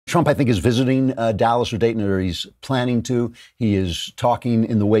Trump, I think, is visiting Dallas or Dayton, or he's planning to. He is talking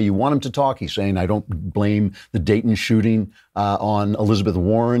in the way you want him to talk. He's saying, I don't blame the Dayton shooting on Elizabeth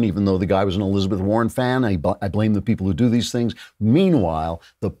Warren, even though the guy was an Elizabeth Warren fan. I blame the people who do these things. Meanwhile,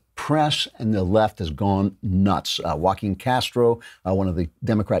 the press and the left has gone nuts. Joaquin Castro, one of the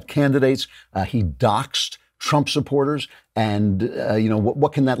Democrat candidates, he doxed Trump supporters, and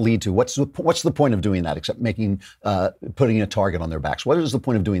what can that lead to? What's the point of doing that except putting a target on their backs? What is the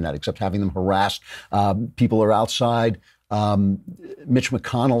point of doing that except having them harassed? People are outside Mitch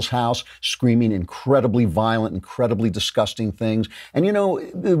McConnell's house screaming incredibly violent, incredibly disgusting things. And,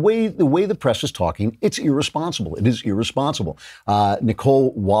 the way the press is talking, it's irresponsible. It is irresponsible.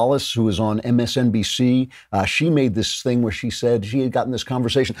 Nicole Wallace, who is on MSNBC, she made this thing where she said she had gotten this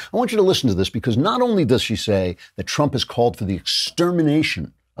conversation. I want you to listen to this, because not only does she say that Trump has called for the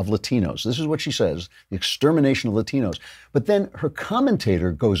extermination of Latinos. This is what she says, the extermination of Latinos. But then her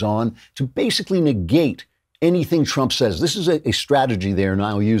commentator goes on to basically negate anything Trump says. This is a strategy they're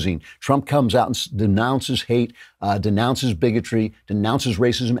now using. Trump comes out and denounces hate, denounces bigotry, denounces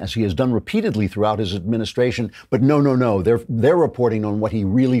racism, as he has done repeatedly throughout his administration. But no. They're reporting on what he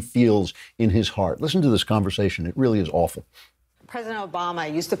really feels in his heart. Listen to this conversation. It really is awful. President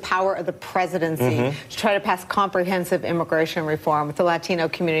Obama used the power of the presidency to try to pass comprehensive immigration reform with the Latino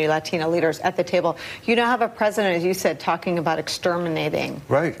community, Latino leaders at the table. You now have a president, as you said, talking about exterminating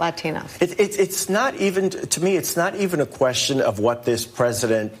Latinos. It's not even, to me, it's not even a question of what this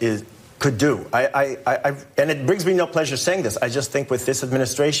president could do. And it brings me no pleasure saying this. I just think with this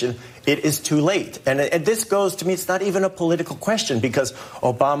administration, it is too late. And this goes, to me, it's not even a political question, because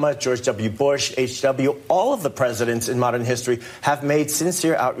Obama, George W. Bush, H.W., all of the presidents in modern history have made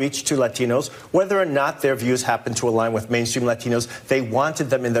sincere outreach to Latinos, whether or not their views happen to align with mainstream Latinos. They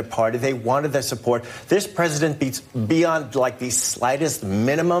wanted them in their party. They wanted their support. This president beats beyond like the slightest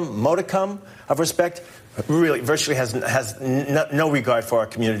minimum modicum of respect. Really, virtually has no regard for our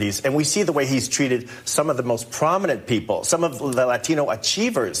communities. And we see the way he's treated some of the most prominent people, some of the Latino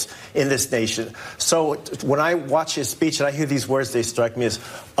achievers in this nation. So when I watch his speech and I hear these words, they strike me as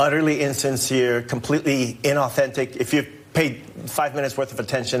utterly insincere, completely inauthentic. If you've paid 5 minutes worth of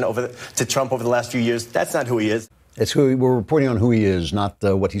attention to Trump over the last few years, that's not who he is. It's we're reporting on who he is, not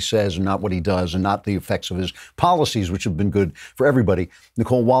what he says, and not what he does, and not the effects of his policies, which have been good for everybody.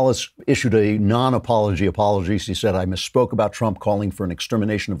 Nicole Wallace issued a non-apology apology. She said, I misspoke about Trump calling for an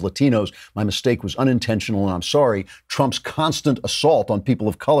extermination of Latinos. My mistake was unintentional, and I'm sorry. Trump's constant assault on people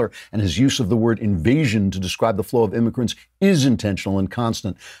of color and his use of the word invasion to describe the flow of immigrants is intentional and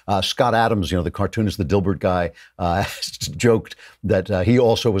constant. Scott Adams, the cartoonist, the Dilbert guy, joked that he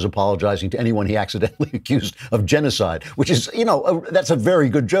also was apologizing to anyone he accidentally accused of genocide, which is, that's a very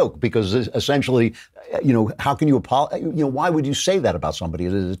good joke, because essentially, how can you apologize? Why would you say that about somebody?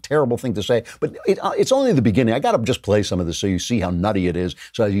 It is a terrible thing to say, but it's only the beginning. I got to just play some of this so you see how nutty it is.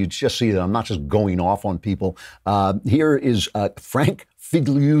 So you just see that I'm not just going off on people. Here is Frank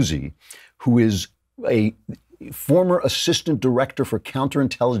Figliuzzi, who is a former assistant director for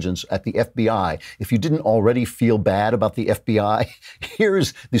counterintelligence at the FBI. If you didn't already feel bad about the FBI,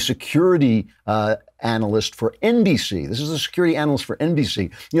 here's the security analyst for NBC. This is the security analyst for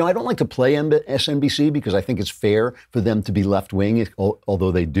NBC. I don't like to play SNBC because I think it's fair for them to be left-wing,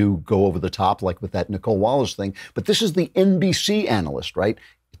 although they do go over the top, like with that Nicole Wallace thing. But this is the NBC analyst, right?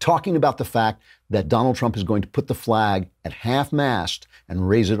 Talking about the fact that Donald Trump is going to put the flag at half-mast and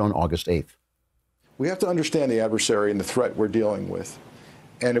raise it on August 8th. We have to understand the adversary and the threat we're dealing with.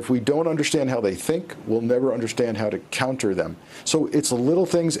 And if we don't understand how they think, we'll never understand how to counter them. So it's the little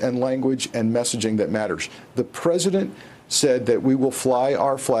things and language and messaging that matters. The president said that we will fly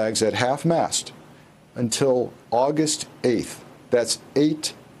our flags at half-mast until August 8th. That's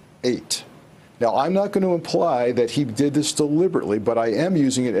 8-8. Now, I'm not going to imply that he did this deliberately, but I am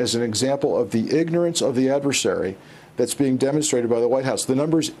using it as an example of the ignorance of the adversary that's being demonstrated by the White House. The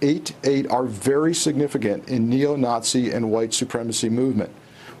numbers 8-8 are very significant in neo-Nazi and white supremacy movement.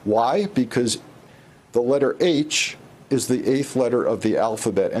 Why? Because the letter H is the 8th letter of the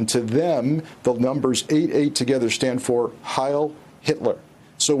alphabet. And to them, the numbers 8-8 together stand for Heil Hitler.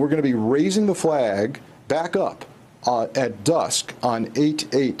 So we're going to be raising the flag back up at dusk on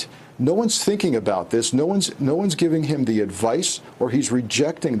 8-8. No one's thinking about this. No one's giving him the advice, or he's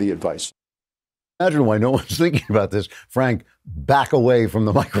rejecting the advice. Imagine why no one's thinking about this. Frank, back away from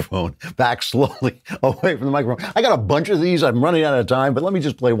the microphone, back slowly away from the microphone. I got a bunch of these. I'm running out of time, but let me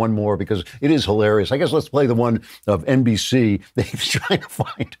just play one more because it is hilarious. I guess let's play the one of NBC. They're trying to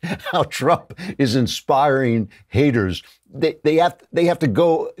find how Trump is inspiring haters. They have to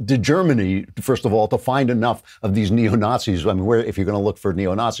go to Germany, first of all, to find enough of these neo-Nazis. I mean, if you're going to look for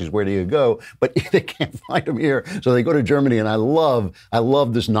neo-Nazis, where do you go? But they can't find them here. So they go to Germany. And I love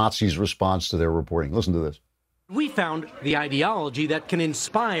this Nazis' response to their reporting. Listen to this. We found the ideology that can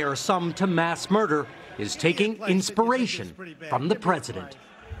inspire some to mass murder is taking inspiration from the president.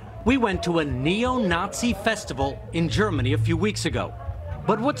 We went to a neo-Nazi festival in Germany a few weeks ago.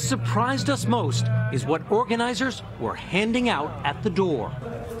 But what surprised us most is what organizers were handing out at the door.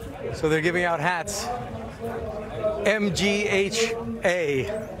 So they're giving out hats. MGHA,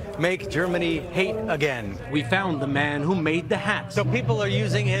 Make Germany Hate Again. We found the man who made the hats. So people are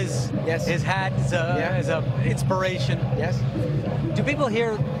using his hat as a inspiration. Yes. Do people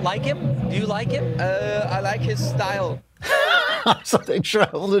here like him? Do you like him? I like his style. So they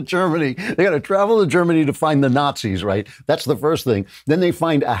travel to Germany. They got to travel to Germany to find the Nazis, right? That's the first thing. Then they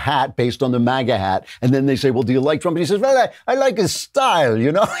find a hat based on the MAGA hat. And then they say, well, do you like Trump? And he says, well, I like his style,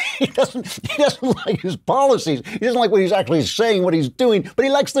 you know? He doesn't like his policies. He doesn't like what he's actually saying, what he's doing. But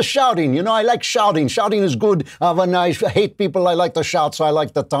he likes the shouting, you know? I like shouting. Shouting is good. When I hate people, I like to shout. So I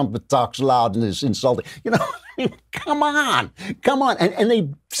like the Trump that talks loud and is insulting. You know? Come on. And they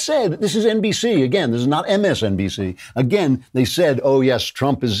said, this is NBC. Again, this is not MSNBC. Again, they said, oh, yes,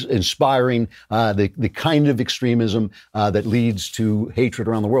 Trump is inspiring the kind of extremism that leads to hatred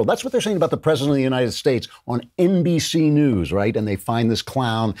around the world. That's what they're saying about the president of the United States on NBC News, right? And they find this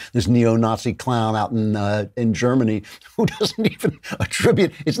clown, this neo-Nazi clown out in Germany who doesn't even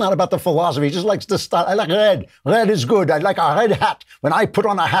attribute. It's not about the philosophy. He just likes the style. I like red. Red is good. I like a red hat. When I put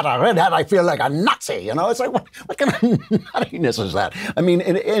on a red hat, I feel like a Nazi. You know, it's like, what kind of nuttiness is that? I mean,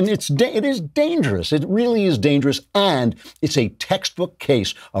 and it is dangerous. It really is dangerous. And it's a textbook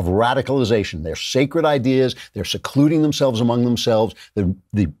case of radicalization. They're sacred ideas. They're secluding themselves among themselves.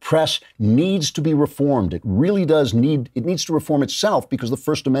 The press needs to be reformed. It really does it needs to reform itself because the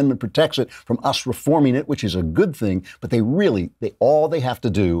First Amendment protects it from us reforming it, which is a good thing. But all they have to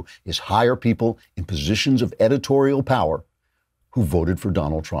do is hire people in positions of editorial power who voted for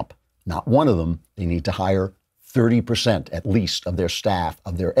Donald Trump. Not one of them. They need to hire 30% at least of their staff,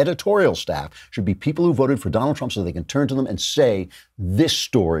 of their editorial staff, should be people who voted for Donald Trump so they can turn to them and say, this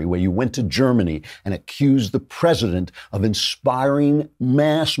story where you went to Germany and accused the president of inspiring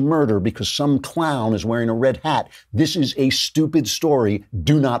mass murder because some clown is wearing a red hat. This is a stupid story.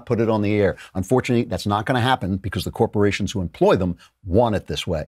 Do not put it on the air. Unfortunately, that's not going to happen because the corporations who employ them want it this way.